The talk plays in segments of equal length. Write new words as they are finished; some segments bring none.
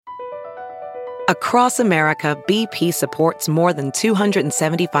Across America, BP supports more than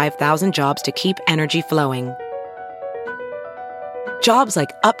 275,000 jobs to keep energy flowing. Jobs like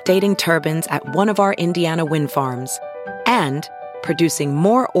updating turbines at one of our Indiana wind farms and producing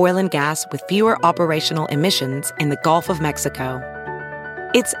more oil and gas with fewer operational emissions in the Gulf of Mexico.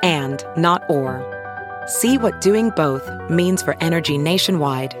 It's and, not or. See what doing both means for energy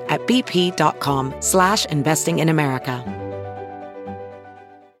nationwide at bp.com/investing in America.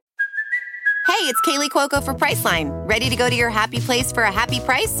 Hey, it's Kaylee Cuoco for Priceline. Ready to go to your happy place for a happy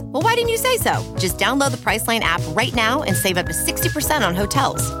price? Well, why didn't you say so? Just download the Priceline app right now and save up to 60% on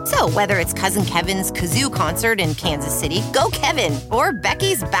hotels. So whether it's Cousin Kevin's Kazoo Concert in Kansas City, go Kevin, or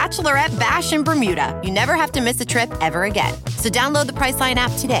Becky's Bachelorette Bash in Bermuda, you never have to miss a trip ever again. So download the Priceline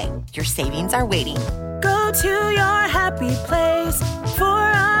app today. Your savings are waiting. Go to your happy place for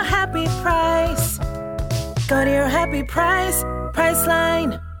a happy price. Go to your happy price,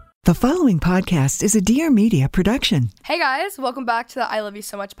 Priceline. The following podcast is a Dear Media production. Hey guys, welcome back to the I Love You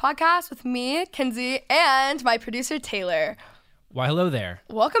So Much podcast with me, Kinsey, and my producer, Taylor. Why, hello there.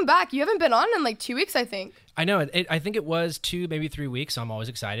 Welcome back. You haven't been on in like 2 weeks, I think. I know. I think it was 2, maybe 3 weeks, so I'm always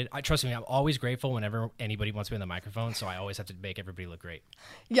excited. Trust me, I'm always grateful whenever anybody wants me on the microphone, so I always have to make everybody look great.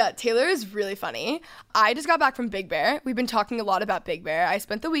 Yeah, Taylor is really funny. I just got back from Big Bear. We've been talking a lot about Big Bear. I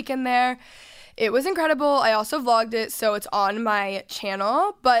spent the weekend there. It was incredible. I also vlogged it, so it's on my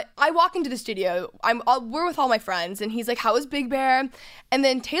channel. But I walk into the studio. We're with all my friends, and he's like, "How was Big Bear?" And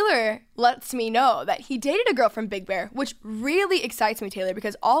then Taylor lets me know that he dated a girl from Big Bear, which really excites me, Taylor,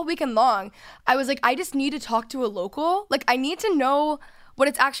 because all weekend long, I was like, I just need to talk to a local. Like, I need to know what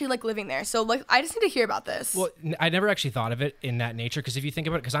it's actually like living there. So, like, I just need to hear about this. Well, I never actually thought of it in that nature, because if you think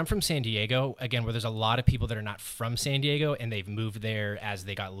about it, because I'm from San Diego, again, where there's a lot of people that are not from San Diego, and they've moved there as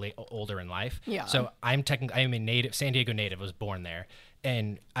they got older in life. Yeah. So I am a native, San Diego native, was born there.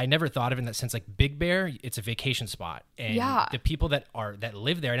 And I never thought of it in that sense. Like Big Bear, it's a vacation spot, and the people that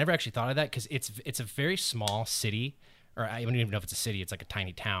live there, I never actually thought of that, because it's a very small city, or I don't even know if it's a city. It's like a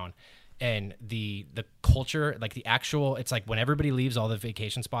tiny town. And the culture, like the actual, it's like when everybody leaves all the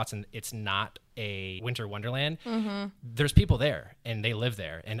vacation spots and it's not a winter wonderland, there's people there and they live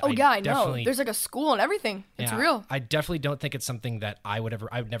there. And I know. There's like a school and everything. It's real. I definitely don't think it's something that I would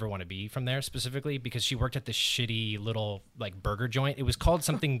never want to be from there specifically, because she worked at this shitty little like burger joint. It was called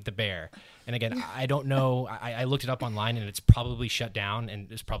something The Bear. And again, I don't know. I looked it up online and it's probably shut down,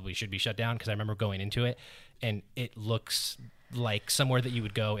 and it probably should be shut down, because I remember going into it and it looks like somewhere that you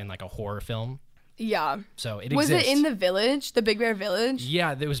would go in like a horror film. Yeah. So it was exists. it in the village, the Big Bear Village?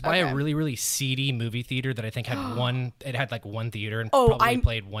 Yeah, it was by a really, really seedy movie theater that I think had one theater and probably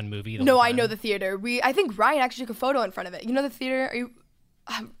played one movie. I know the theater. I think Ryan actually took a photo in front of it. You know the theater?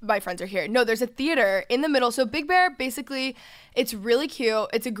 My friends are here. No, there's a theater in the middle. So Big Bear, basically, it's really cute.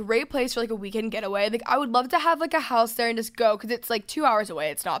 It's a great place for like a weekend getaway. Like, I would love to have like a house there and just go, because it's like 2 hours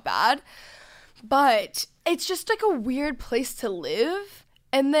away. It's not bad. But it's just like a weird place to live.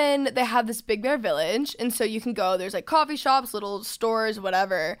 And then they have this Big Bear Village, and so you can go, there's like coffee shops, little stores,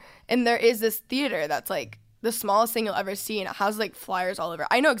 whatever. And there is this theater that's like the smallest thing you'll ever see, and it has like flyers all over.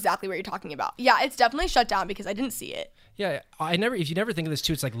 I know exactly what you're talking about. Yeah, it's definitely shut down because I didn't see it. Yeah, if you never think of this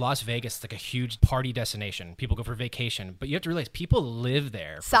too, it's like Las Vegas, it's like a huge party destination. People go for vacation, but you have to realize people live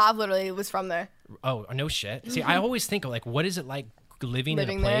there. Sav literally was from there. Oh, no shit. See, I always think of like, what is it like living in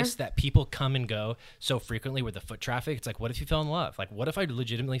a place that people come and go so frequently with the foot traffic? It's like, what if you fell in love? Like, what if I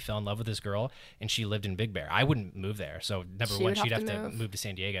legitimately fell in love with this girl and she lived in Big Bear? I wouldn't move there. So number one, she'd have to move to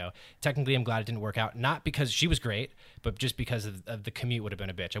San Diego. Technically, I'm glad it didn't work out. Not because she was great, but just because of the commute would have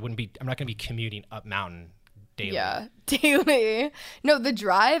been a bitch. I'm not going to be commuting up mountain daily. Yeah, daily. No, the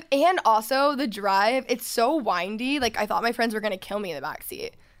drive, and also the drive, it's so windy. Like, I thought my friends were going to kill me in the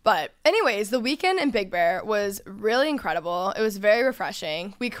backseat. But anyways, the weekend in Big Bear was really incredible. It was very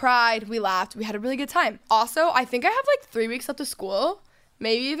refreshing. We cried, we laughed, we had a really good time. Also, I think I have like 3 weeks left of school,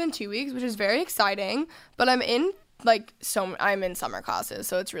 maybe even 2 weeks, which is very exciting. But I'm in summer classes,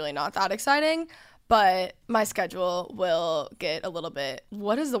 so it's really not that exciting. But my schedule will get a little bit,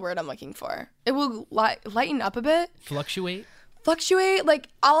 what is the word I'm looking for? It will lighten up a bit. Fluctuate, like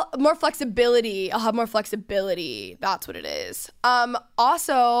I'll have more flexibility. That's what it is.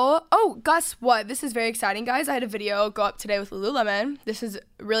 Also, guess what? This is very exciting, guys. I had a video go up today with Lululemon. This is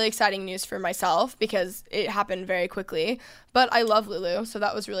really exciting news for myself because it happened very quickly. But I love Lulu, so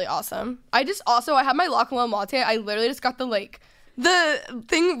that was really awesome. I have my La Colombe latte. I literally just got the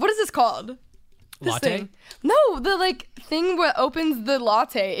thing. What is this called? Latte? Thing. No, the thing where opens the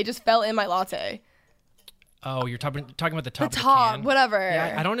latte. It just fell in my latte. Oh, you're talking about the top. The of top, the can? whatever.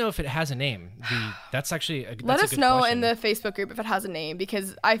 Yeah, I don't know if it has a name. That's actually Let us a good know question. in the Facebook group if it has a name,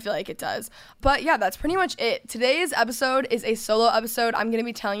 because I feel like it does. But yeah, that's pretty much it. Today's episode is a solo episode. I'm going to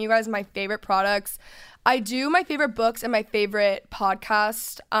be telling you guys my favorite products. I do my favorite books and my favorite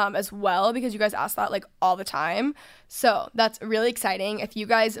podcast as well, because you guys ask that like all the time. So that's really exciting. If you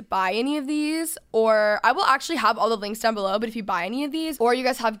guys buy any of these, or I will actually have all the links down below, but if you buy any of these or you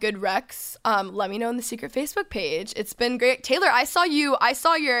guys have good recs, let me know in the secret Facebook page. It's been great. Taylor, I saw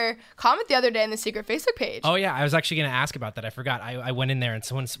your comment the other day in the secret Facebook page. Oh yeah, I was actually going to ask about that. I forgot. I went in there and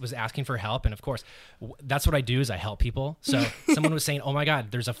someone was asking for help, and of course, that's what I do, is I help people. So someone was saying, "Oh my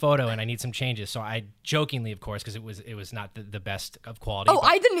God, there's a photo and I need some changes." So I jokingly, of course, because it was not the best of quality. Oh,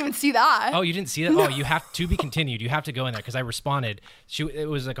 I didn't even see that. Oh, you didn't see that? No. Oh, you have to be continued. You have to go in there, because I responded. It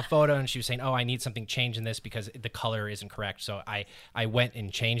was like a photo, and she was saying, "Oh, I need something changed in this because the color isn't correct." So I went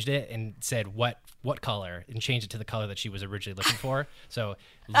and changed it and said what color, and changed it to the color that she was originally looking for. So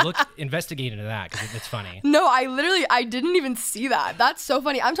investigate into that, because it's funny. No, I didn't even see that. That's so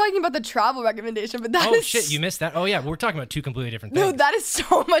funny. I'm talking about the travel recommendation, but Oh shit, you missed that? Oh yeah, we're talking about two completely different things. No, that is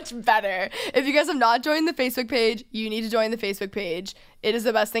so much better. If you guys have not joined the Facebook page, you need to join the Facebook page. It is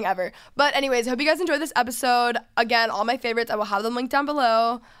the best thing ever. But anyways, hope you guys enjoyed this episode. Again, all my favorites, I will have them linked down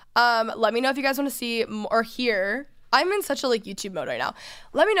below. Let me know if you guys want to see or hear. I'm in such a YouTube mode right now.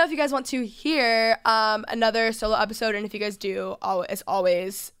 Let me know if you guys want to hear another solo episode, and if you guys do, as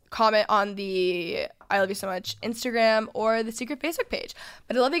always, comment on the I Love You So Much Instagram or the secret Facebook page.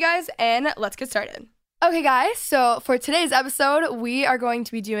 But I love you guys, and let's get started. Okay, guys, so for today's episode, we are going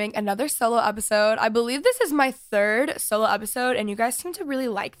to be doing another solo episode. I believe this is my third solo episode, and you guys seem to really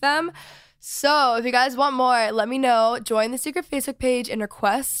like them. So if you guys want more, let me know. Join the secret Facebook page and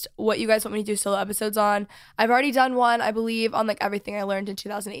request what you guys want me to do solo episodes on. I've already done one, I believe, on everything I learned in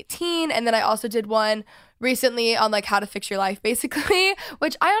 2018. And then I also did one recently on how to fix your life, basically,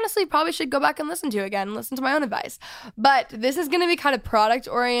 which I honestly probably should go back and listen to again and listen to my own advice. But this is going to be kind of product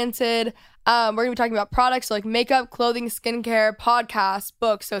oriented. We're going to be talking about products, so makeup, clothing, skincare, podcasts,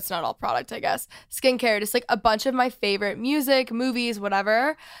 books. So it's not all product, I guess. Skincare, just a bunch of my favorite music, movies,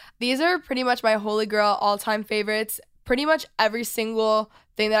 whatever. These are pretty much my holy grail all-time favorites. Pretty much every single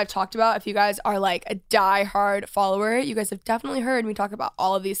thing that I've talked about, if you guys are a die-hard follower, you guys have definitely heard me talk about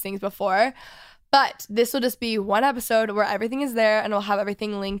all of these things before. But this will just be one episode where everything is there, and we'll have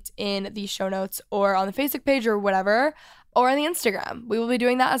everything linked in the show notes or on the Facebook page or whatever, or on the Instagram. We will be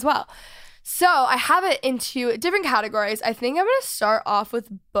doing that as well. So I have it into different categories. I think I'm going to start off with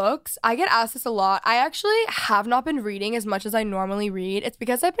books. I get asked this a lot. I actually have not been reading as much as I normally read. It's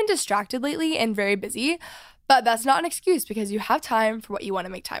because I've been distracted lately and very busy. But that's not an excuse, because you have time for what you want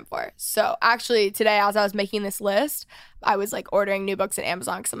to make time for. So actually today, as I was making this list, I was ordering new books at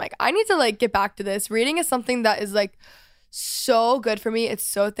Amazon, because I'm I need to get back to this. Reading is something that is so good for me. It's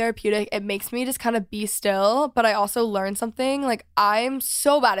so therapeutic. It makes me just kind of be still, but I also learn something. I'm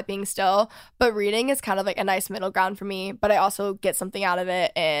so bad at being still, but reading is kind of a nice middle ground for me, but I also get something out of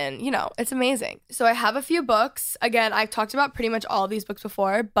it, and it's amazing. So I have a few books. Again, I've talked about pretty much all of these books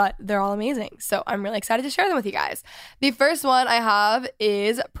before, but they're all amazing. So I'm really excited to share them with you guys. The first one I have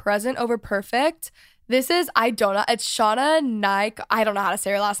is Present Over Perfect. This is, it's Shauna Naik. I don't know how to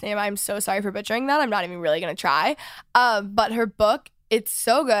say her last name. I'm so sorry for butchering that. I'm not even really going to try. But her book, it's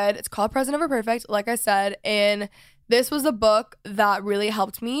so good. It's called Present Over Perfect, like I said. And this was a book that really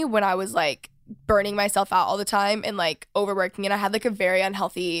helped me when I was burning myself out all the time and overworking. And I had a very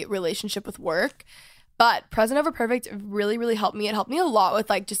unhealthy relationship with work. But Present Over Perfect really, really helped me. It helped me a lot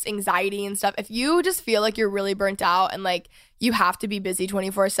with just anxiety and stuff. If you just feel you're really burnt out and you have to be busy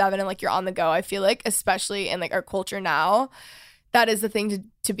 24/7 and you're on the go, I feel especially in our culture now, that is the thing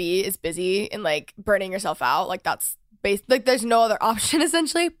to be, is busy and burning yourself out. That's there's no other option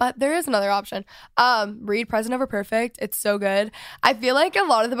essentially, but there is another option. Read Present Over Perfect. It's so good. I feel a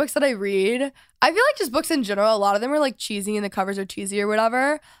lot of the books that I read, I feel just books in general, a lot of them are cheesy and the covers are cheesy or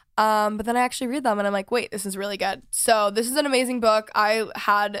whatever. But then I actually read them and I'm wait, this is really good. So this is an amazing book. I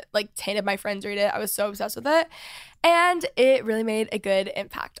had 10 of my friends read it. I was so obsessed with it. And it really made a good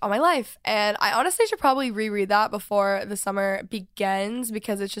impact on my life. And I honestly should probably reread that before the summer begins,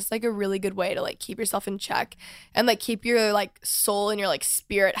 because it's just a really good way to keep yourself in check and keep your soul and your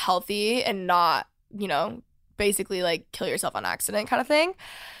spirit healthy and not, basically kill yourself on accident kind of thing.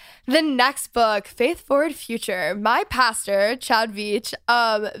 The next book, Faith Forward Future. My pastor, Chad Veach,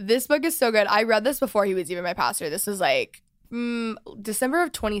 this book is so good. I read this before he was even my pastor. This was December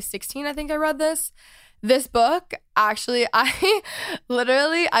of 2016, I think I read this. This book, actually, I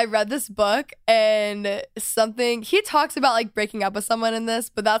read this book and he talks about like breaking up with someone in this,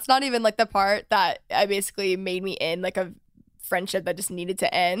 but that's not even like the part that I basically made me in like a friendship that just needed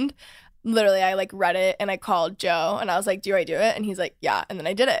to end. Literally, I like read it and I called Joe and I was like, do I do it? And he's like, yeah. And then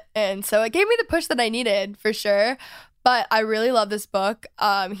I did it. And so it gave me the push that I needed for sure. But I really love this book.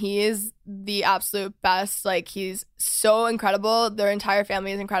 He is the absolute best. Like, he's so incredible. Their entire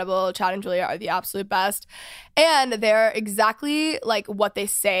family is incredible. Chad and Julia are the absolute best. And they're exactly like what they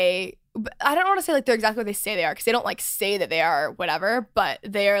say. I don't want to say like they're exactly what they say they are, because they don't like say that they are whatever, but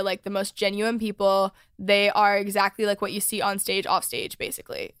they are like the most genuine people. They are exactly like what you see on stage, off stage,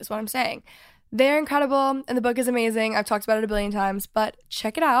 basically, is what I'm saying. They're incredible, and the book is amazing. I've talked about it a billion times, but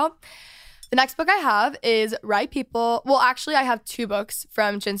check it out. The next book I have is Right People. Well, actually, I have 2 books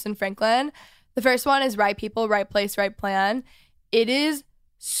from Jensen Franklin. The first one is Right People, Right Place, Right Plan. It is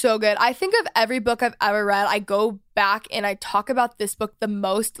so good. I think of every book I've ever read, I go back and I talk about this book the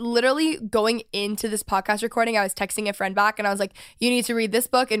most. Literally going into this podcast recording, I was texting a friend back and I was like, you need to read this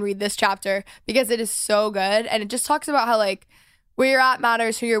book and read this chapter because it is so good. And it just talks about how like where you're at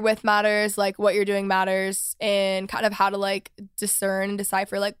matters, who you're with matters, like what you're doing matters, and kind of how to like discern and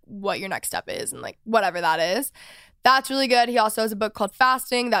decipher like what your next step is and like whatever that is. That's really good. He also has a book called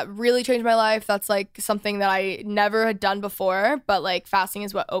Fasting that really changed my life. That's like something that I never had done before, but like fasting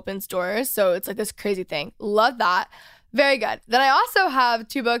is what opens doors. So it's like this crazy thing. Love that. Very good. Then I also have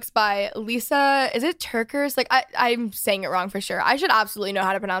 2 books by Lisa. Is it Turkers? Like I'm saying it wrong for sure. I should absolutely know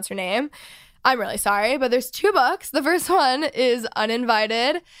how to pronounce her name. I'm really sorry, but there's 2 books. The first one is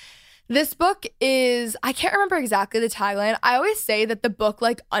Uninvited. This book is, I can't remember exactly the tagline. I always say that the book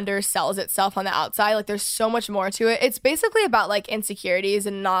like undersells itself on the outside. Like there's so much more to it. It's basically about like insecurities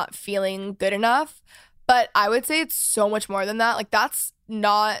and not feeling good enough. But I would say it's so much more than that. Like that's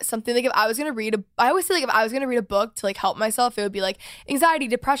not something like if I was going to read I always say like if I was going to read a book to like help myself, it would be like anxiety,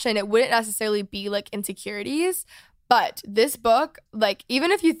 depression. It wouldn't necessarily be like insecurities. But this book, like, even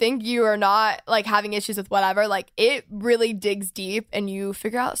if you think you are not, like, having issues with whatever, like, it really digs deep and you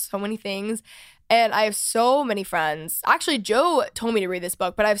figure out so many things. And I have so many friends. Actually, Joe told me to read this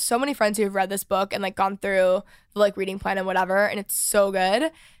book, but I have so many friends who have read this book and, like, gone through the, like, reading plan and whatever, and it's so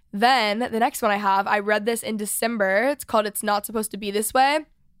good. Then the next one I read this in December. It's called It's Not Supposed to Be This Way.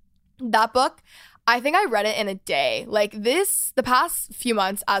 That book, I think I read it in a day. Like, the past few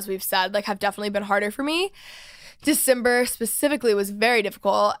months, as we've said, like, have definitely been harder for me. December specifically was very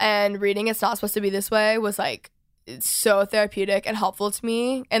difficult, and reading It's Not Supposed to Be This Way was like so therapeutic and helpful to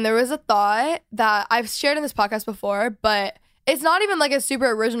me. And there was a thought that I've shared in this podcast before, but it's not even like a super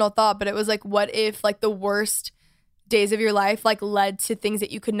original thought, but it was like, what if like the worst days of your life like led to things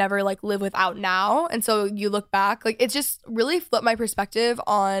that you could never like live without now? And so you look back, like it just really flipped my perspective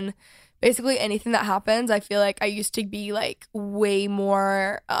on basically anything that happens. I feel like I used to be like way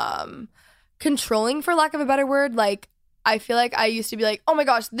more controlling, for lack of a better word. Like I feel like I used to be like, oh my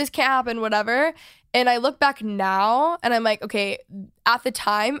gosh, this can't happen, whatever. And I look back now and I'm like, okay, at the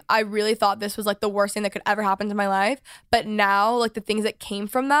time I really thought this was like the worst thing that could ever happen to my life. But now like the things that came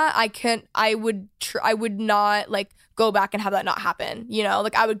from that, I would not like go back and have that not happen, you know?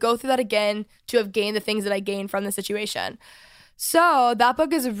 Like I would go through that again to have gained the things that I gained from the situation. So that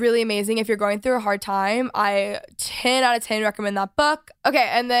book is really amazing if you're going through a hard time. I 10 out of 10 recommend that book. Okay,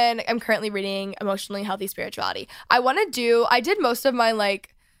 and then I'm currently reading Emotionally Healthy Spirituality. I did most of my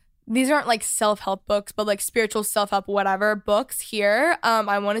like, these aren't like self-help books, but like spiritual self-help whatever books here.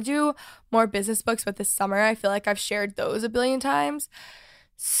 I want to do more business books, but this summer I feel like I've shared those a billion times.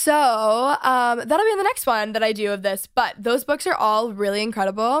 So that'll be in the next one that I do of this. But those books are all really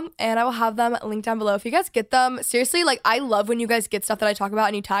incredible, and I will have them linked down below if you guys get them. Seriously, like I love when you guys get stuff that I talk about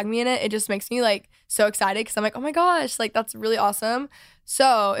and you tag me in it. It just makes me like so excited because I'm like, oh my gosh, like that's really awesome.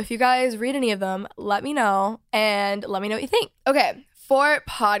 So if you guys read any of them, let me know and let me know what you think. Okay. For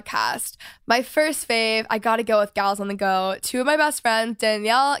podcast, my first fave, I gotta go with Gals on the Go. 2 of my best friends,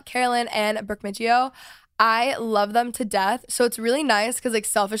 Danielle, Carolyn, and Brooke Miggio. I love them to death. So it's really nice because like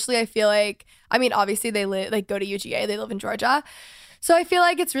selfishly, I feel like, I mean, obviously they go to UGA, they live in Georgia. So I feel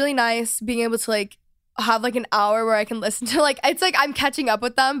like it's really nice being able to like have like an hour where I can listen to like, it's like I'm catching up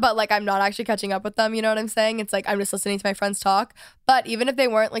with them, but like I'm not actually catching up with them. You know what I'm saying? It's like I'm just listening to my friends talk. But even if they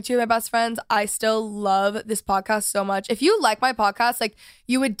weren't like 2 of my best friends, I still love this podcast so much. If you like my podcast, like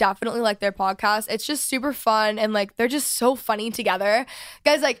you would definitely like their podcast. It's just super fun and like they're just so funny together.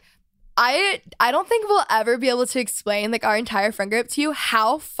 Guys, like I don't think we'll ever be able to explain like our entire friend group to you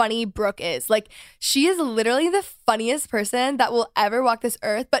how funny Brooke is. Like she is literally the funniest person that will ever walk this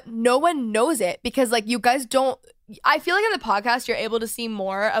earth, but no one knows it because like you guys don't I feel like in the podcast, you're able to see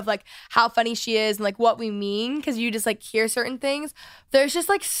more of like how funny she is and like what we mean because you just like hear certain things. There's just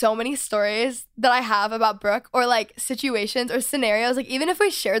like so many stories that I have about Brooke or like situations or scenarios. Like even if we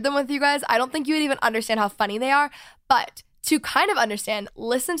shared them with you guys, I don't think you would even understand how funny they are. But to kind of understand,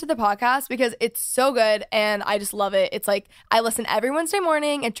 listen to the podcast because it's so good and I just love it. It's like I listen every Wednesday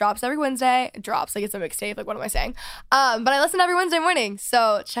morning. It drops every Wednesday. It drops like it's a mixtape. Like what am I saying? But I listen every Wednesday morning.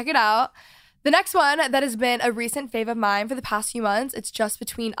 So check it out. The next one that has been a recent fave of mine for the past few months, it's Just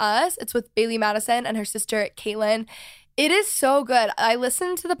Between Us. It's with Bailey Madison and her sister, Caitlin. It is so good. I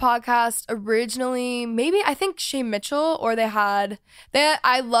listened to the podcast originally, maybe I think Shay Mitchell, or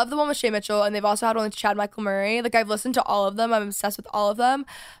I love the one with Shay Mitchell, and they've also had one with Chad Michael Murray. Like I've listened to all of them. I'm obsessed with all of them,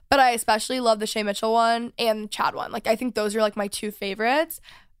 but I especially love the Shay Mitchell one and Chad one. Like I think those are like my two favorites.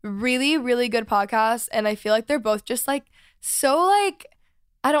 Really, really good podcasts, and I feel like they're both just like so like,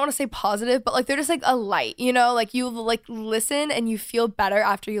 I don't want to say positive, but like they're just like a light, you know, like you like listen and you feel better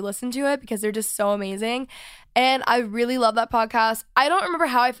after you listen to it because they're just so amazing. And I really love that podcast. I don't remember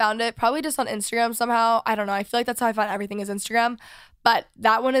how I found it, probably just on Instagram somehow. I don't know. I feel like that's how I found everything is Instagram, but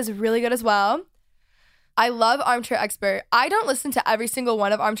that one is really good as well. I love Armchair Expert. I don't listen to every single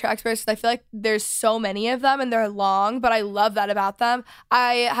one of Armchair Experts because I feel like there's so many of them and they're long, but I love that about them.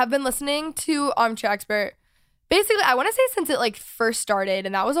 I have been listening to Armchair Expert basically, I want to say since it like first started,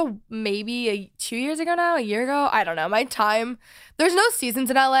 and that was maybe 2 years ago now, a year ago. I don't know. My time, there's no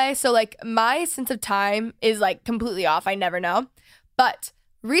seasons in LA, so like my sense of time is like completely off. I never know. But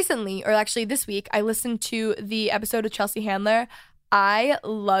recently, or actually this week, I listened to the episode of Chelsea Handler. I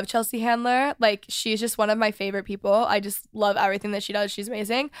love Chelsea Handler. Like she's just one of my favorite people. I just love everything that she does. She's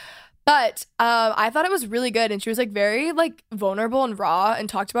amazing. But I thought it was really good, and she was like very like vulnerable and raw and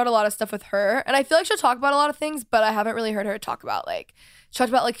talked about a lot of stuff with her. And I feel like she'll talk about a lot of things, but I haven't really heard her talk about like, she talked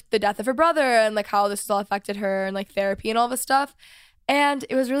about like the death of her brother and like how this has all affected her and like therapy and all this stuff. And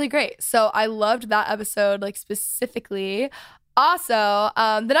it was really great. So I loved that episode like specifically. Also,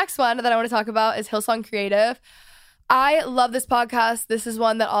 the next one that I want to talk about is Hillsong Creative. I love this podcast. This is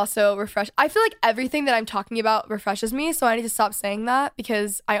one that also I feel like everything that I'm talking about refreshes me, so I need to stop saying that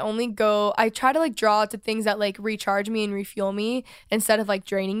because I try to like draw to things that like recharge me and refuel me instead of like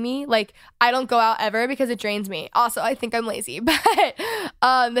draining me. Like I don't go out ever because it drains me. Also, I think I'm lazy, but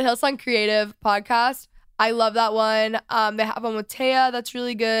the Hillsong Creative podcast, I love that one. They have one with Taya that's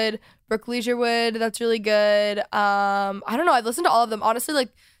really good. Brooke Leisurewood, that's really good. I don't know. I've listened to all of them. Honestly, like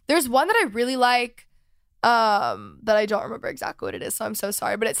there's one that I really like that I don't remember exactly what it is, so I'm so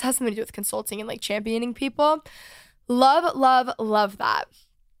sorry, but it has something to do with consulting and like championing people. Love, love, love that.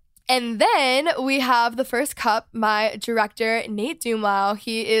 And then we have The First Cup, my director, Nate Dumlau.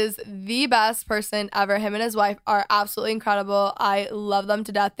 He is the best person ever. Him and his wife are absolutely incredible. I love them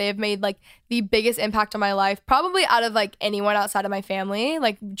to death. They have made like the biggest impact on my life, probably out of like anyone outside of my family.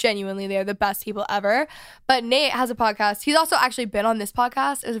 Like genuinely, they're the best people ever. But Nate has a podcast. He's also actually been on this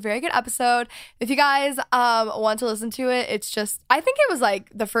podcast. It was a very good episode. If you guys want to listen to it, it's just, I think it was like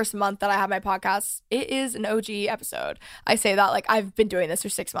the first month that I had my podcast. It is an OG episode. I say that like I've been doing this for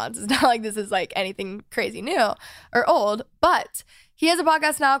 6 months. It's not like this is like anything crazy new or old, but he has a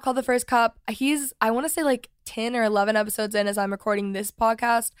podcast now called The First Cup. I want to say like 10 or 11 episodes in as I'm recording this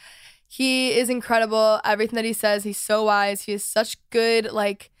podcast. He is incredible. Everything that he says, he's so wise. He has such good,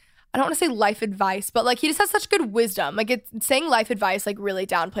 like, I don't want to say life advice, but like he just has such good wisdom. Like saying life advice like really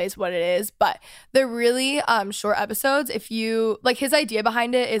downplays what it is, but they're really short episodes. If you like, his idea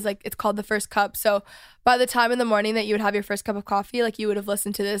behind it is like it's called The First Cup. So by the time in the morning that you would have your first cup of coffee, like you would have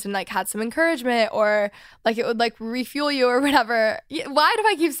listened to this and like had some encouragement, or like it would like refuel you or whatever. Why do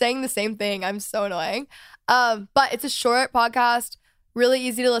I keep saying the same thing? I'm so annoying. But it's a short podcast. Really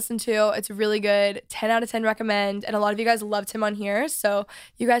easy to listen to. It's really good. 10 out of 10 recommend. And a lot of you guys loved him on here, so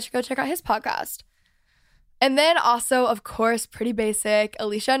you guys should go check out his podcast. And then also, of course, Pretty Basic,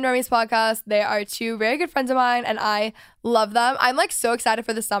 Alicia and Remi's podcast. They are two very good friends of mine, and I love them. I'm like so excited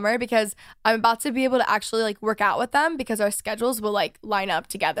for the summer because I'm about to be able to actually like work out with them because our schedules will like line up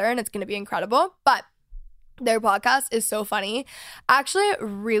together, and it's going to be incredible. But their podcast is so funny. Actually,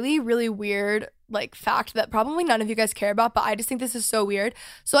 really, really weird like fact that probably none of you guys care about, but I just think this is so weird.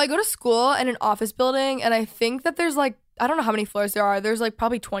 So I go to school in an office building, and I think that there's like, I don't know how many floors there are. There's like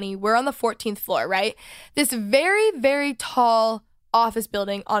probably 20. We're on the 14th floor, right? This very, very tall office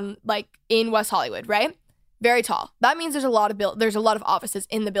building on like in West Hollywood, right? Very tall. That means there's a lot of offices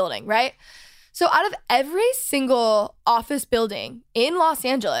in the building, right? So out of every single office building in Los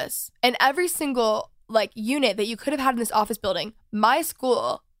Angeles and every single like unit that you could have had in this office building, my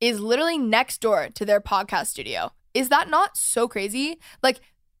school is literally next door to their podcast studio. Is that not so crazy? Like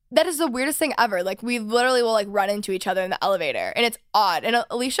That is the weirdest thing ever. Like, we literally will like run into each other in the elevator, and it's odd. And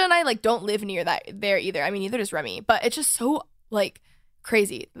Alicia and I like don't live near that there either. I mean, neither does Remy, but it's just so like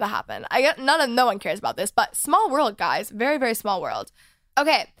crazy that happened. No one cares about this, but small world, guys. Very, very small world.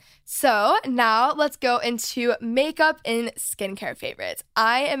 Okay, so now let's go into makeup and skincare favorites.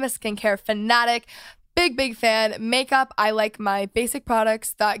 I am a skincare fanatic. Big fan. Makeup, I like my basic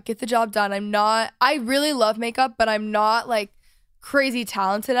products that get the job done. I really love makeup, but I'm not like crazy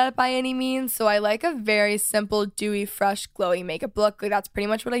talented at it by any means. So I like a very simple, dewy, fresh, glowing makeup look. Like, that's pretty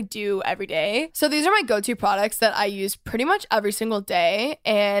much what I do every day. So these are my go-to products that I use pretty much every single day,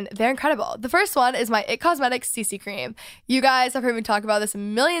 and they're incredible. The first one is my IT Cosmetics CC Cream. You guys have heard me talk about this a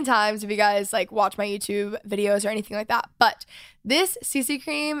million times if you guys like watch my YouTube videos or anything like that. But this CC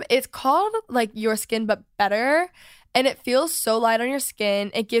Cream, it's called like Your Skin But Better. And it feels so light on your skin.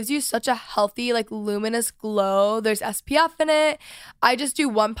 It gives you such a healthy, like, luminous glow. There's SPF in it. I just do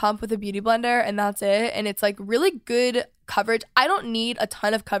one pump with a beauty blender, and that's it. And it's, like, really good coverage. I don't need a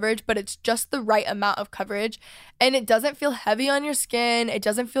ton of coverage, but it's just the right amount of coverage. And it doesn't feel heavy on your skin. It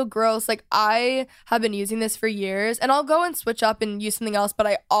doesn't feel gross. Like, I have been using this for years. And I'll go and switch up and use something else, but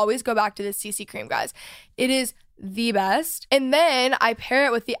I always go back to this CC Cream, guys. It is the best. And then I pair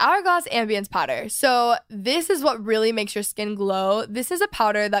it with the Hourglass Ambience powder. So this is what really makes your skin glow. This is a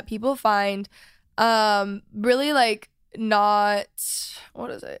powder that people find really like not,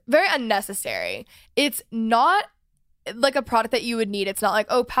 very unnecessary. It's not like a product that you would need. It's not like,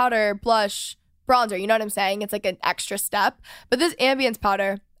 oh, powder, blush, bronzer. You know what I'm saying? It's like an extra step. But this Ambience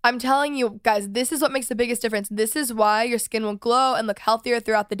powder, I'm telling you guys, this is what makes the biggest difference. This is why your skin will glow and look healthier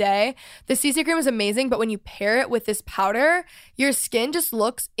throughout the day. The CC Cream is amazing, but when you pair it with this powder, your skin just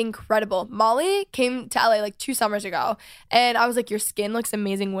looks incredible. Molly came to LA like 2 summers ago, and I was like, your skin looks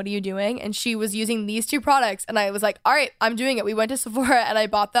amazing. What are you doing? And she was using these 2 products, and I was like, all right, I'm doing it. We went to Sephora, and I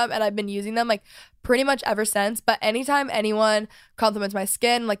bought them, and I've been using them like pretty much ever since. But anytime anyone compliments my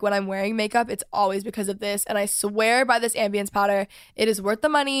skin, like when I'm wearing makeup, it's always because of this. And I swear by this Ambience powder, it is worth the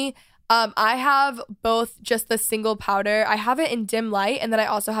money. I have both just the single powder. I have it in dim light, and then I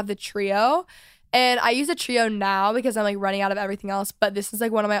also have the trio. And I use a trio now because I'm like running out of everything else. But this is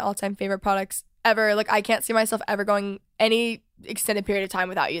like one of my all-time favorite products ever. Like, I can't see myself ever going any extended period of time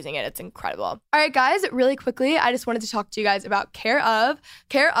without using it. It's incredible. All right, guys, really quickly, I just wanted to talk to you guys about Care of.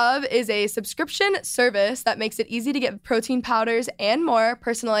 Care of is a subscription service that makes it easy to get protein powders and more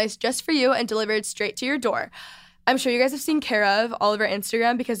personalized just for you and delivered straight to your door. I'm sure you guys have seen Care of all over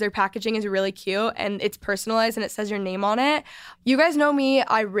Instagram because their packaging is really cute and it's personalized and it says your name on it. You guys know me.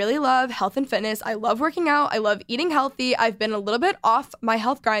 I really love health and fitness. I love working out. I love eating healthy. I've been a little bit off my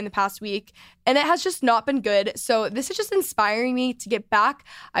health grind the past week, and it has just not been good. So this is just inspiring me to get back.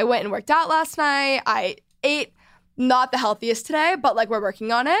 I went and worked out last night. I ate not the healthiest today, but like we're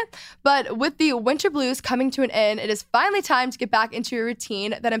working on it. But with the winter blues coming to an end, it is finally time to get back into your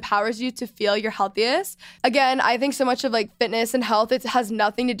routine that empowers you to feel your healthiest. Again, I think so much of like fitness and health, it has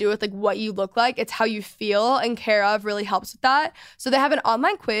nothing to do with like what you look like. It's how you feel, and Care of really helps with that. So they have an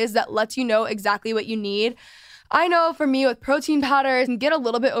online quiz that lets you know exactly what you need. I know for me with protein powders, it can get a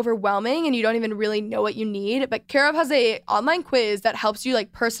little bit overwhelming and you don't even really know what you need, but Care of has a online quiz that helps you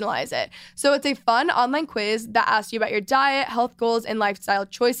like personalize it. So it's a fun online quiz that asks you about your diet, health goals, and lifestyle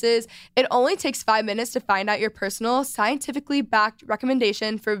choices. It only takes 5 minutes to find out your personal, scientifically backed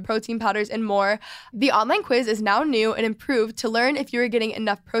recommendation for protein powders and more. The online quiz is now new and improved to learn if you are getting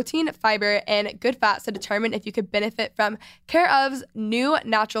enough protein, fiber, and good fats to determine if you could benefit from Care of's new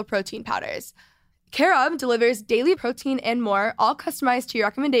natural protein powders. Care of delivers daily protein and more, all customized to your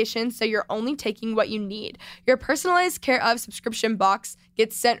recommendations, so you're only taking what you need. Your personalized Care of subscription box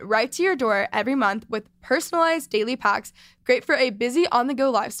gets sent right to your door every month with personalized daily packs, great for a busy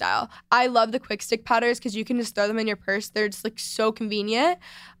on-the-go lifestyle. I love the quick stick powders because you can just throw them in your purse. They're just like so convenient.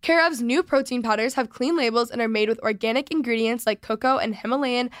 Care of's new protein powders have clean labels and are made with organic ingredients like cocoa and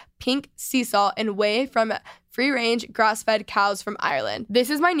Himalayan pink sea salt and whey from free-range, grass-fed cows from Ireland. This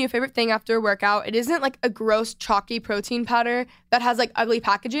is my new favorite thing after a workout. It isn't like a gross, chalky protein powder that has like ugly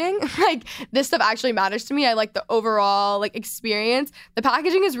packaging. Like, this stuff actually matters to me. I like the overall like experience. The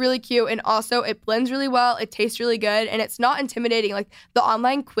packaging is really cute, and also it blends really well. It tastes really good, and it's not intimidating. Like, the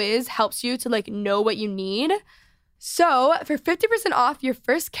online quiz helps you to like know what you need. So for 50% off your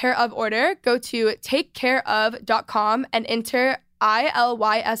first Care of order, go to takecareof.com and enter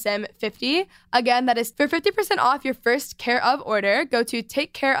ILYSM50. Again, that is for 50% off your first Care of order. Go to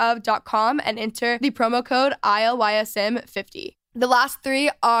takecareof.com and enter the promo code ILYSM50. The last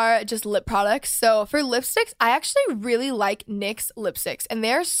 3 are just lip products. So for lipsticks, I actually really like NYX lipsticks, and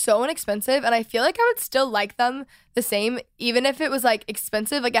they're so inexpensive, and I feel like I would still like them the same even if it was like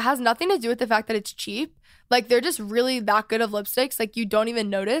expensive. Like, it has nothing to do with the fact that it's cheap. Like, they're just really that good of lipsticks. Like, you don't even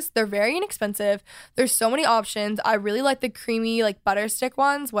notice. They're very inexpensive. There's so many options. I really like the creamy, like, butter stick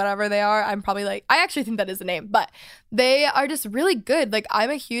ones, whatever they are. I'm probably like, I actually think that is the name, but they are just really good. Like, I'm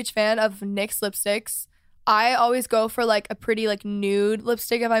a huge fan of NYX lipsticks. I always go for like a pretty like nude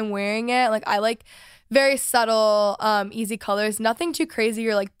lipstick if I'm wearing it. Like, I like very subtle, easy colors, nothing too crazy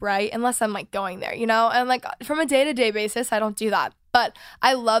or like bright unless I'm like going there, you know? And like from a day-to-day basis, I don't do that. But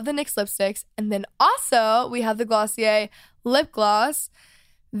I love the NYX lipsticks. And then also we have the Glossier lip gloss.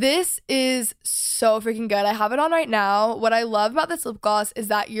 This is so freaking good. I have it on right now. What I love about this lip gloss is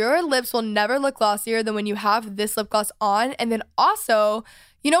that your lips will never look glossier than when you have this lip gloss on. And then also,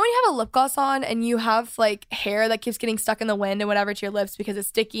 you know when you have a lip gloss on and you have like hair that keeps getting stuck in the wind and whatever to your lips because it's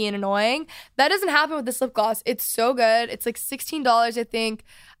sticky and annoying? That doesn't happen with this lip gloss. It's so good. It's like $16, I think.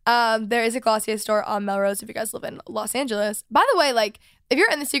 There is a Glossier store on Melrose if you guys live in Los Angeles. By the way, like, if you're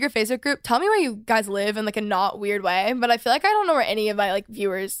in the secret Facebook group, tell me where you guys live in like a not weird way. But I feel like I don't know where any of my like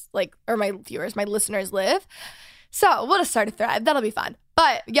viewers, like, or my listeners live. So we'll just start a thread. That'll be fun.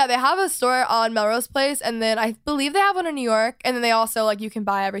 But yeah, they have a store on Melrose Place, and then I believe they have one in New York, and then they also like you can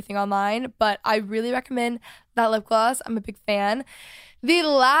buy everything online. But I really recommend that lip gloss. I'm a big fan. The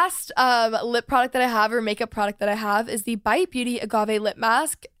last lip product that I have, or makeup product that I have, is the Bite Beauty Agave Lip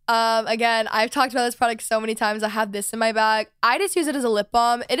Mask. Again, I've talked about this product so many times. I have this in my bag. I just use it as a lip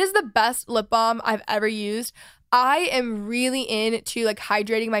balm. It is the best lip balm I've ever used. I am really into like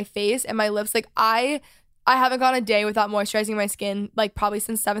hydrating my face and my lips. Like, I haven't gone a day without moisturizing my skin, like probably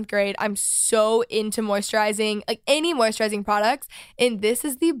since 7th grade. I'm so into moisturizing, like any moisturizing products. And this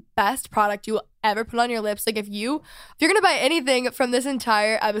is the best product you will ever put on your lips. Like, if you're going to buy anything from this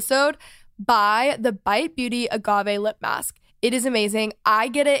entire episode, buy the Bite Beauty Agave Lip Mask. It is amazing. I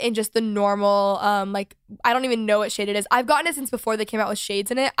get it in just the normal, like, I don't even know what shade it is. I've gotten it since before they came out with shades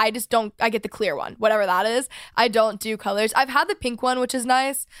in it. I get the clear one, whatever that is. I don't do colors. I've had the pink one, which is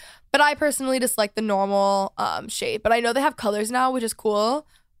nice, but I personally just like the normal shade. But I know they have colors now, which is cool,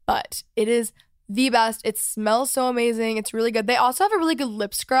 but it is the best. It smells so amazing. It's really good. They also have a really good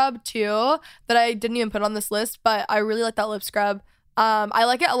lip scrub too that I didn't even put on this list, but I really like that lip scrub. I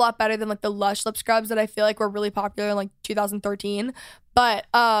like it a lot better than like the Lush lip scrubs that I feel like were really popular in like 2013. But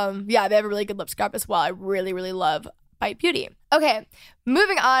yeah, they have a really good lip scrub as well. I really, really love Bite Beauty. Okay,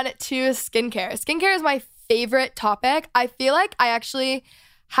 moving on to skincare. Skincare is my favorite topic. I feel like I actually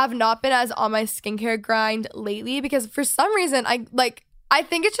have not been as on my skincare grind lately because for some reason I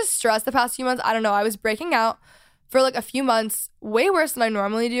think it's just stress the past few months. I don't know. I was breaking out for like a few months, way worse than I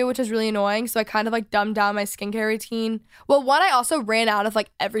normally do, which is really annoying. So I kind of like dumbed down my skincare routine. Well, one, I also ran out of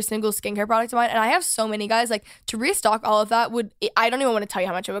like every single skincare product of mine. And I have so many, guys, like to restock all of that I don't even want to tell you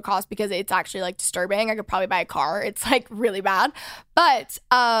how much it would cost because it's actually like disturbing. I could probably buy a car. It's like really bad. But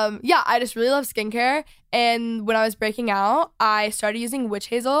yeah, I just really love skincare. And when I was breaking out, I started using witch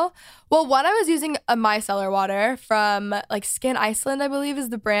hazel. Well, one, I was using a micellar water from like Skin Iceland, I believe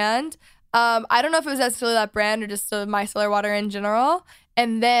is the brand. I don't know if it was necessarily that brand or just a micellar water in general.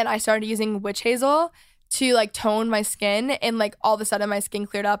 And then I started using witch hazel to like tone my skin, and like all of a sudden my skin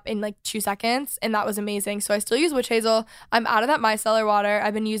cleared up in like 2 seconds, and that was amazing. So I still use witch hazel. I'm out of that micellar water.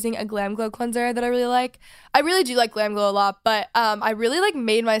 I've been using a Glam Glow cleanser that I really like. I really do like Glam Glow a lot, but I really like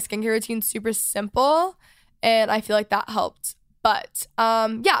made my skincare routine super simple, and I feel like that helped. But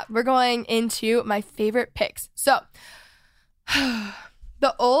yeah, we're going into my favorite picks. So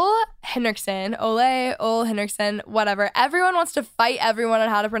the Ole Henriksen, whatever. Everyone wants to fight everyone on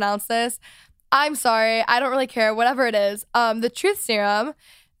how to pronounce this. I'm sorry. I don't really care. Whatever it is. The Truth Serum,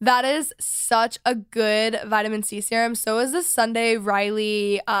 that is such a good vitamin C serum. So is the Sunday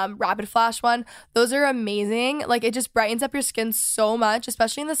Riley Rapid Flash one. Those are amazing. Like, it just brightens up your skin so much,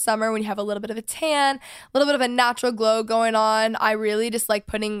 especially in the summer when you have a little bit of a tan, a little bit of a natural glow going on. I really just like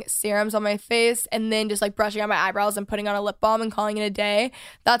putting serums on my face and then just like brushing on my eyebrows and putting on a lip balm and calling it a day.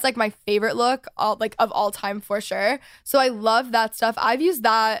 That's like my favorite look of all time for sure. So I love that stuff. I've used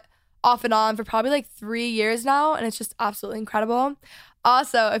that off and on for probably like 3 years now, and it's just absolutely incredible.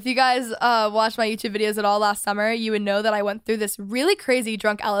 Also, if you guys watched my YouTube videos at all last summer, you would know that I went through this really crazy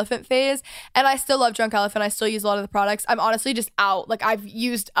Drunk Elephant phase, and I still love Drunk Elephant. I still use a lot of the products. I'm honestly just out. Like, I've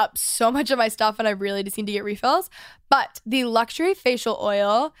used up so much of my stuff, and I really just need to get refills. But the Luxury Facial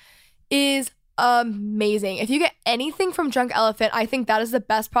Oil is amazing. If you get anything from Drunk Elephant, I think that is the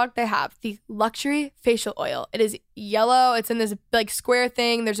best product they have. The Luxury Facial Oil. It is yellow. It's in this like square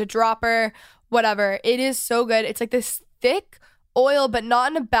thing. There's a dropper, whatever. It is so good. It's like this thick oil, but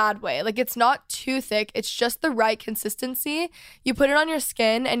not in a bad way. Like, it's not too thick. It's just the right consistency. You put it on your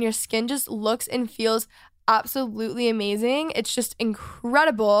skin and your skin just looks and feels absolutely amazing. It's just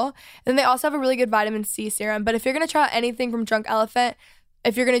incredible. And then they also have a really good vitamin C serum. But if you're going to try out anything from Drunk Elephant,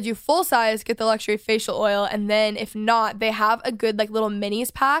 if you're going to do full size, get the luxury facial oil. And then if not, they have a good like little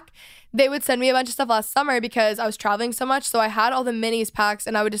minis pack. They would send me a bunch of stuff last summer because I was traveling so much. So I had all the minis packs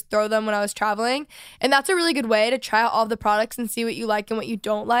and I would just throw them when I was traveling. And that's a really good way to try out all the products and see what you like and what you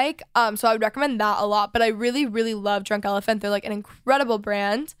don't like. So I would recommend that a lot. But I really, really love Drunk Elephant. They're like an incredible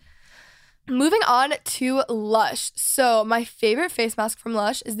brand. Moving on to Lush. So my favorite face mask from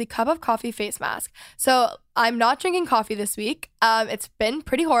Lush is the Cup of Coffee face mask. So I'm not drinking coffee this week. It's been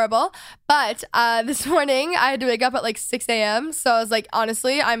pretty horrible. But this morning I had to wake up at like 6 a.m. So I was like,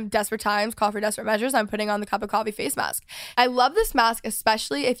 honestly, I'm desperate times, call for desperate measures. I'm putting on the Cup of Coffee face mask. I love this mask,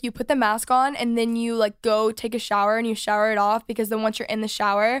 especially if you put the mask on and then you like go take a shower and you shower it off, because then once you're in the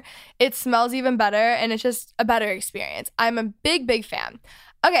shower, it smells even better and it's just a better experience. I'm a big, big fan.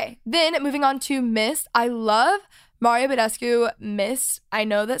 Okay, then moving on to mist. I love Mario Badescu mist. I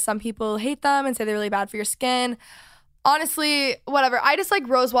know that some people hate them and say they're really bad for your skin. Honestly, whatever. I just like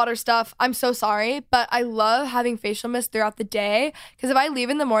rose water stuff. I'm so sorry, but I love having facial mist throughout the day, because if I leave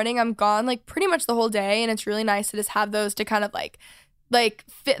in the morning, I'm gone like pretty much the whole day, and it's really nice to just have those to kind of like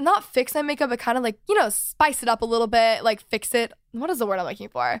not fix my makeup, but kind of like, you know, spice it up a little bit, like fix it. What is the word I'm looking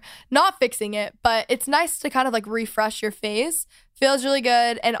for? Not fixing it, but it's nice to kind of like refresh your face. Feels really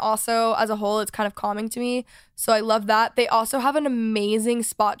good. And also as a whole, it's kind of calming to me. So I love that. They also have an amazing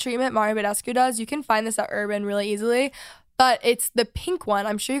spot treatment, Mario Badescu does. You can find this at Urban really easily, but it's the pink one.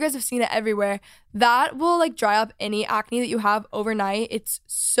 I'm sure you guys have seen it everywhere. That will like dry up any acne that you have overnight. It's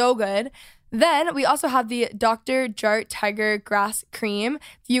so good. Then we also have the Dr. Jart Tiger Grass Cream.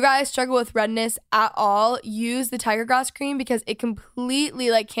 If you guys struggle with redness at all, use the Tiger Grass Cream because it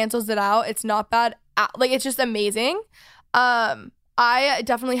completely like cancels it out. It's not bad. Like, it's just amazing. I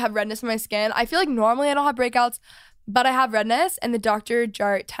definitely have redness in my skin. I feel like normally I don't have breakouts, but I have redness, and the Dr.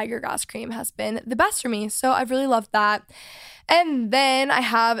 Jart Tiger Grass Cream has been the best for me. So I've really loved that. And then I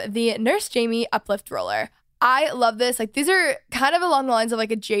have the Nurse Jamie Uplift Roller. I love this. Like, these are kind of along the lines of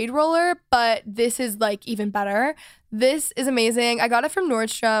like a jade roller, but this is like even better. This is amazing. I got it from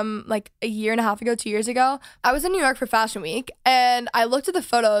Nordstrom like a year and a half ago, 2 years ago. I was in New York for Fashion Week and I looked at the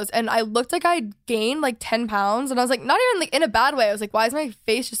photos and I looked like I gained like 10 pounds. And I was like, not even like in a bad way. I was like, why is my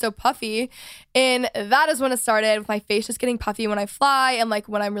face just so puffy? And that is when it started, with my face just getting puffy when I fly and like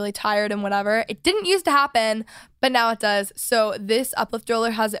when I'm really tired and whatever. It didn't used to happen, but now it does. So this uplift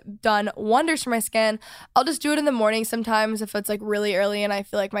roller has done wonders for my skin. I'll just do it in the morning sometimes if it's like really early and I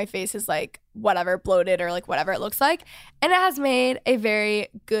feel like my face is like whatever, bloated or like whatever it looks like. And it has made a very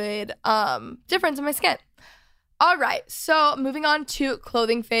good difference in my skin. All right, so moving on to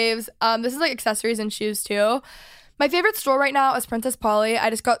clothing faves. This is like accessories and shoes too. My favorite store right now is Princess Polly.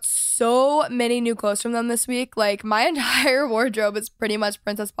 I just got so many new clothes from them this week. Like, my entire wardrobe is pretty much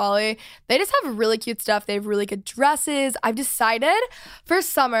Princess Polly. They just have really cute stuff. They have really good dresses. I've decided for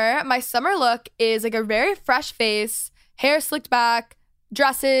summer, my summer look is like a very fresh face, hair slicked back,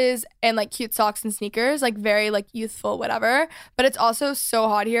 dresses, and like cute socks and sneakers, like very like youthful, whatever. But it's also so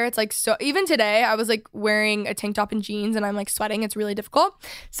hot here. It's like so, even today I was like wearing a tank top and jeans and I'm like sweating. It's really difficult.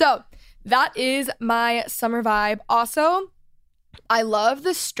 So that is my summer vibe. Also, I love the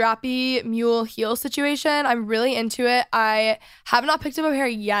strappy mule heel situation. I'm really into it. I have not picked up a pair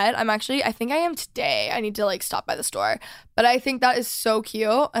yet. I think I am today. I need to like stop by the store. But I think that is so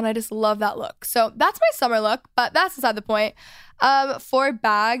cute and I just love that look. So that's my summer look, but that's beside the point. For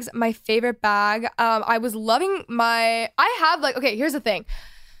bags, my favorite bag, I was loving here's the thing.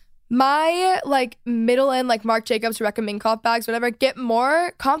 My like middle end like Marc Jacobs, Rebecca Minkoff bags, whatever, get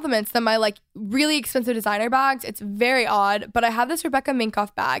more compliments than my like really expensive designer bags. It's very odd, but I have this Rebecca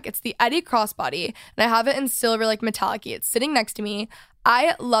Minkoff bag. It's the Eddie Crossbody, and I have it in silver, like metallic-y. It's sitting next to me.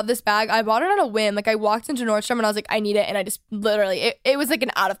 I love this bag. I bought it on a whim. Like, I walked into Nordstrom and I was like, I need it, and I just literally, it was like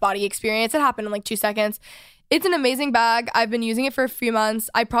an out-of-body experience. It happened in like 2 seconds. It's an amazing bag. I've been using it for a few months.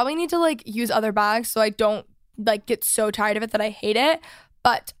 I probably need to like use other bags so I don't like get so tired of it that I hate it.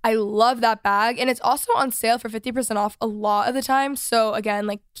 But I love that bag, and it's also on sale for 50% off a lot of the time. So again,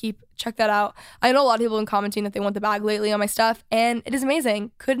 like check that out. I know a lot of people have been commenting that they want the bag lately on my stuff, and it is amazing.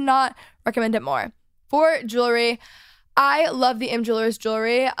 Could not recommend it more. For jewelry, I love the M Jewelers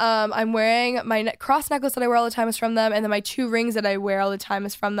jewelry. I'm wearing my cross necklace that I wear all the time is from them, and then my 2 rings that I wear all the time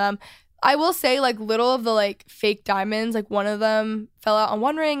is from them. I will say, like, little of the like fake diamonds, like one of them fell out on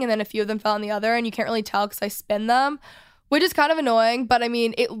one ring and then a few of them fell on the other, and you can't really tell because I spin them. which is kind of annoying, but I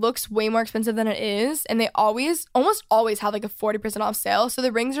mean, it looks way more expensive than it is. And they almost always have like a 40% off sale. So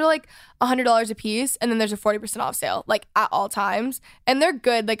the rings are like $100 a piece. And then there's a 40% off sale, like at all times. And they're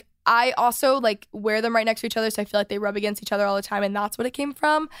good. Like I also like wear them right next to each other. So I feel like they rub against each other all the time. And that's what it came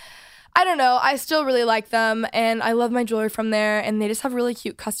from. I don't know. I still really like them. And I love my jewelry from there. And they just have really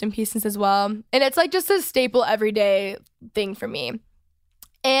cute custom pieces as well. And it's like just a staple everyday thing for me.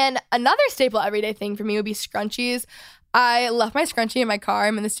 And another staple everyday thing for me would be scrunchies. I left my scrunchie in my car.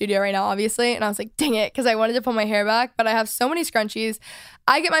 I'm in the studio right now, obviously. And I was like, dang it, because I wanted to pull my hair back. But I have so many scrunchies.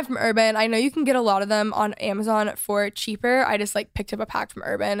 I get mine from Urban. I know you can get a lot of them on Amazon for cheaper. I just like picked up a pack from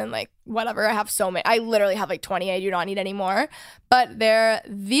Urban and like whatever. I have so many. I literally have like 20. I do not need any more. But they're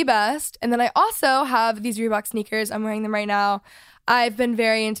the best. And then I also have these Reebok sneakers. I'm wearing them right now. I've been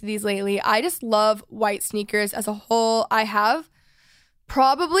very into these lately. I just love white sneakers as a whole. I have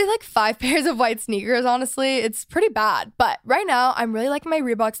probably like 5 pairs of white sneakers, honestly. It's pretty bad. But right now, I'm really liking my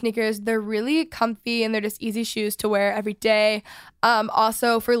Reebok sneakers. They're really comfy and they're just easy shoes to wear every day.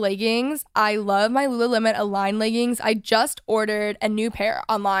 Also, for leggings, I love my Lululemon Align leggings. I just ordered a new pair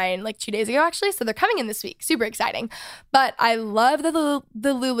online like 2 days ago, actually. So they're coming in this week. Super exciting. But I love the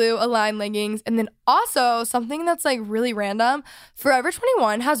Lulu Align leggings. And then also, something that's like really random, Forever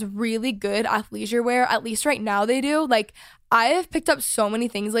 21 has really good athleisure wear. At least right now they do. Like, I have picked up so many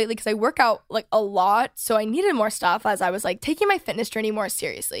things lately because I work out like a lot. So I needed more stuff as I was like taking my fitness journey more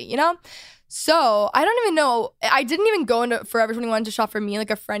seriously, you know? So I don't even know. I didn't even go into Forever 21 to shop for me.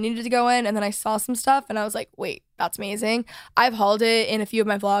 Like a friend needed to go in and then I saw some stuff and I was like, wait, that's amazing. I've hauled it in a few of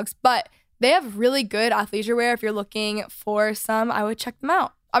my vlogs, but they have really good athleisure wear. If you're looking for some, I would check them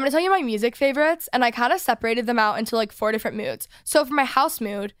out. I'm going to tell you my music favorites and I kind of separated them out into like 4 different moods. So for my house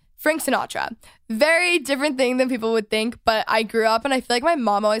mood, Frank Sinatra. Very different thing than people would think, but I grew up and I feel like my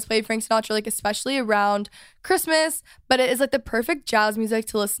mom always played Frank Sinatra, like especially around Christmas, but it is like the perfect jazz music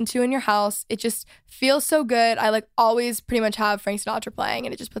to listen to in your house. It just feels so good. I like always pretty much have Frank Sinatra playing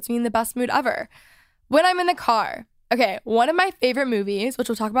and it just puts me in the best mood ever. When I'm in the car, okay, one of my favorite movies, which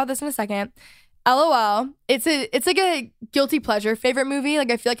we'll talk about this in a second, LOL. It's like a guilty pleasure favorite movie.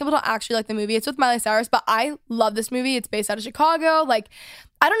 Like I feel like people don't actually like the movie. It's with Miley Cyrus, but I love this movie. It's based out of Chicago. Like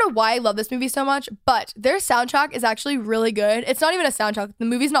I don't know why I love this movie so much, but their soundtrack is actually really good. It's not even a soundtrack. The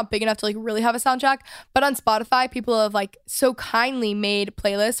movie's not big enough to like really have a soundtrack, but on Spotify, people have like so kindly made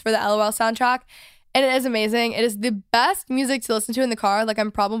playlists for the LOL soundtrack. And it is amazing. It is the best music to listen to in the car. Like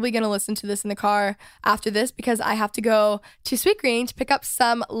I'm probably going to listen to this in the car after this because I have to go to Sweetgreen to pick up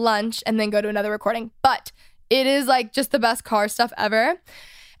some lunch and then go to another recording. But it is like just the best car stuff ever.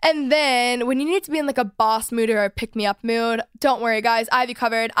 And then when you need to be in like a boss mood or a pick-me-up mood, don't worry, guys. I have you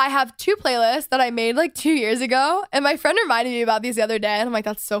covered. I have 2 playlists that I made like 2 years ago. And my friend reminded me about these the other day. And I'm like,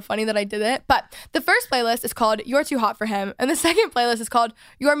 that's so funny that I did it. But the first playlist is called You're Too Hot for Him. And the second playlist is called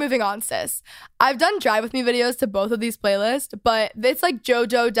You're Moving On, Sis. I've done Drive With Me videos to both of these playlists, but it's like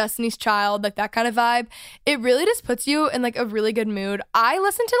JoJo, Destiny's Child, like that kind of vibe. It really just puts you in like a really good mood. I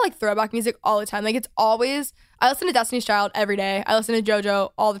listen to like throwback music all the time. Like it's always... I listen to Destiny's Child every day. I listen to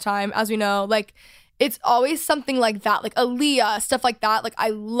JoJo all the time, as we know. Like, it's always something like that, like Aaliyah, stuff like that. Like, I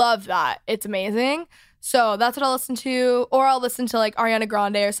love that. It's amazing. So that's what I'll listen to. Or I'll listen to, like, Ariana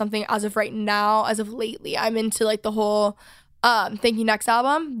Grande or something as of right now, as of lately. I'm into, like, the whole Thank You Next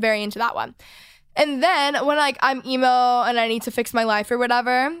album. Very into that one. And then when like I'm emo and I need to fix my life or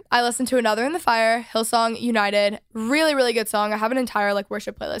whatever, I listen to Another in the Fire, Hillsong United. Really, really good song. I have an entire like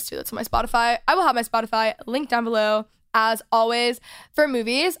worship playlist too that's on my Spotify. I will have my Spotify link down below. As always, for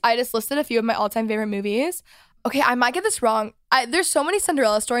movies, I just listed a few of my all-time favorite movies. Okay, I might get this wrong. There's so many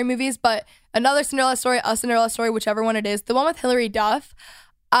Cinderella story movies, but Another Cinderella Story, A Cinderella Story, whichever one it is, the one with Hilary Duff.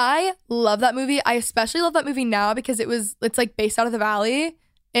 I love that movie. I especially love that movie now because it's like based out of the Valley.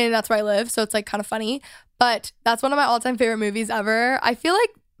 And that's where I live, so it's like kind of funny. But that's one of my all-time favorite movies ever. I feel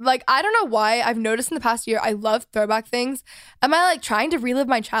like I don't know why. I've noticed in the past year, I love throwback things. Am I like trying to relive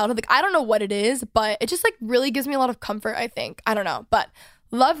my childhood? Like I don't know what it is, but it just like really gives me a lot of comfort, I think. I don't know, but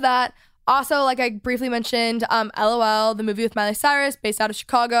love that. Also, like I briefly mentioned, LOL, the movie with Miley Cyrus, based out of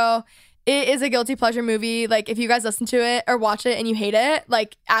Chicago. It is a guilty pleasure movie. Like, if you guys listen to it or watch it and you hate it,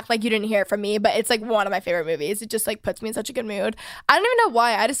 like, act like you didn't hear it from me. But it's, like, one of my favorite movies. It just, like, puts me in such a good mood. I don't even know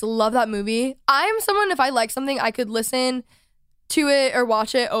why. I just love that movie. I'm someone, if I like something, I could listen to it or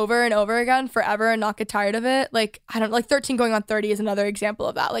watch it over and over again forever and not get tired of it. Like, I don't like 13 Going on 30 is another example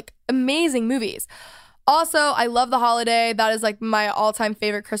of that. Like, amazing movies. Also, I love The Holiday. That is like my all-time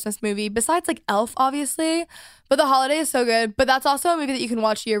favorite Christmas movie, besides like Elf, obviously. But The Holiday is so good. But that's also a movie that you can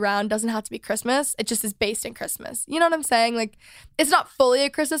watch year-round. Doesn't have to be Christmas. It just is based in Christmas. You know what I'm saying? Like, it's not fully a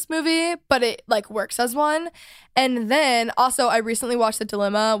Christmas movie, but it like works as one. And then also, I recently watched The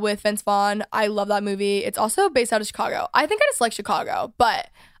Dilemma with Vince Vaughn. I love that movie. It's also based out of Chicago. I think I just like Chicago, but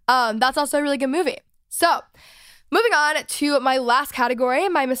that's also a really good movie. So, moving on to my last category,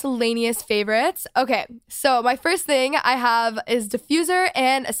 my miscellaneous favorites. Okay, so my first thing I have is diffuser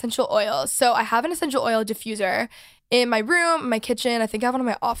and essential oils. So I have an essential oil diffuser in my room, my kitchen. I think I have one in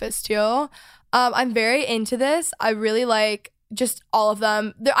my office too. I'm very into this. I really like just all of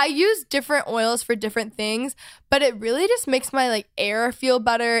them. I use different oils for different things, but it really just makes my like air feel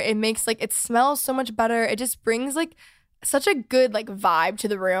better. It makes like, it smells so much better. It just brings like such a good like vibe to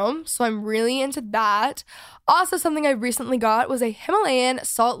the room. So I'm really into that. Also, something I recently got was a Himalayan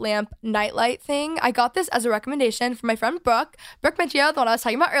salt lamp nightlight thing. I got this as a recommendation from my friend Brooke Michio, the one I was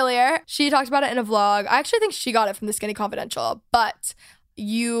talking about earlier. She talked about it in a vlog. I actually think she got it from The Skinny Confidential, but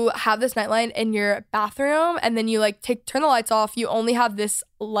you have this nightlight in your bathroom and then you like turn the lights off. You only have this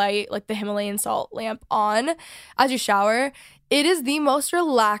light, like the Himalayan salt lamp, on as you shower. It is the most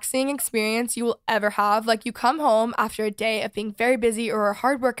relaxing experience you will ever have. Like, you come home after a day of being very busy or a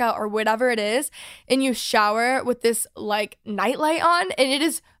hard workout or whatever it is, and you shower with this like nightlight on, and it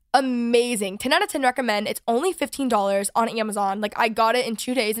is amazing. 10 out of 10 recommend. It's only $15 on Amazon. Like, I got it in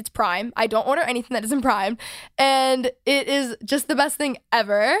 2 days. It's Prime. I don't order anything that isn't Prime, and it is just the best thing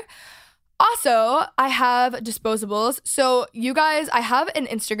ever. Also, I have disposables. So you guys, I have an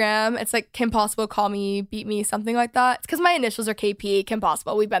Instagram. It's like Kim Possible, call me, beat me, something like that. It's because my initials are KP, Kim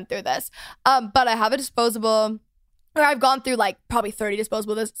Possible. We've been through this. But I have a disposable, or I've gone through like probably 30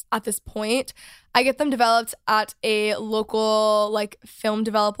 disposables at this point. I get them developed at a local like film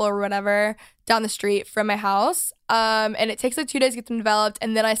developer or whatever down the street from my house. And it takes like 2 days to get them developed.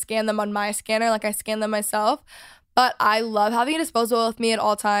 And then I scan them on my scanner, like I scan them myself. But I love having a disposable with me at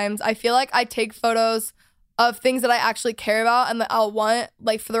all times. I feel like I take photos of things that I actually care about and that I'll want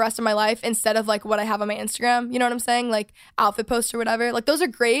like for the rest of my life instead of like what I have on my Instagram. You know what I'm saying? Like outfit posts or whatever. Like those are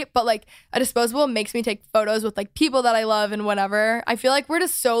great, but like a disposable makes me take photos with like people that I love and whatever. I feel like we're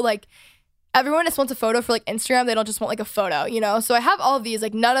just so like, everyone just wants a photo for like Instagram. They don't just want like a photo, you know? So I have all of these,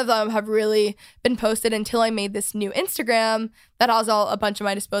 like none of them have really been posted until I made this new Instagram that has a bunch of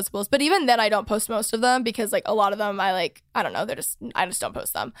my disposables. But even then I don't post most of them because like a lot of them I don't know, I just don't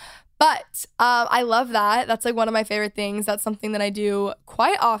post them. But I love that. That's like one of my favorite things. That's something that I do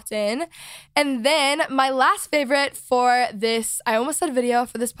quite often. And then my last favorite for this, I almost said video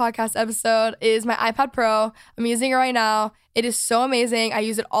for this podcast episode, is my iPad Pro. I'm using it right now. It is so amazing. I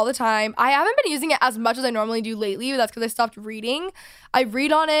use it all the time. I haven't been using it as much as I normally do lately, but that's because I stopped reading. I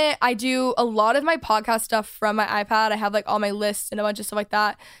read on it. I do a lot of my podcast stuff from my iPad. I have like all my lists and a bunch of stuff like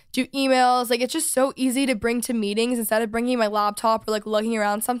that. Do emails. Like, it's just so easy to bring to meetings instead of bringing my laptop or like lugging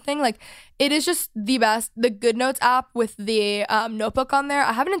around something. Like, it is just the best. The GoodNotes app with the notebook on there.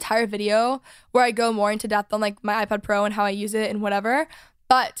 I have an entire video where I go more into depth on like my iPad Pro and how I use it and whatever.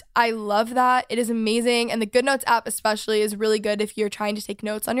 But I love that. It is amazing. And the GoodNotes app especially is really good if you're trying to take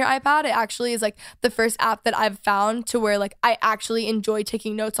notes on your iPad. It actually is like the first app that I've found to where like I actually enjoy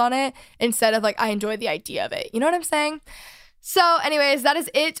taking notes on it instead of like I enjoy the idea of it. You know what I'm saying? So anyways, that is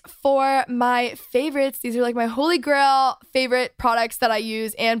it for my favorites. These are like my holy grail favorite products that I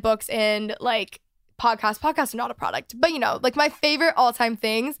use, and books, and like podcasts are not a product, but you know, like my favorite all-time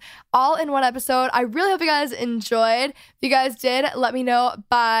things all in one episode. I really hope you guys enjoyed. If you guys did, let me know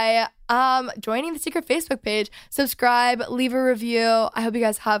by joining the secret Facebook page, subscribe, leave a review. I hope you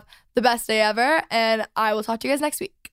guys have the best day ever, and I will talk to you guys next week.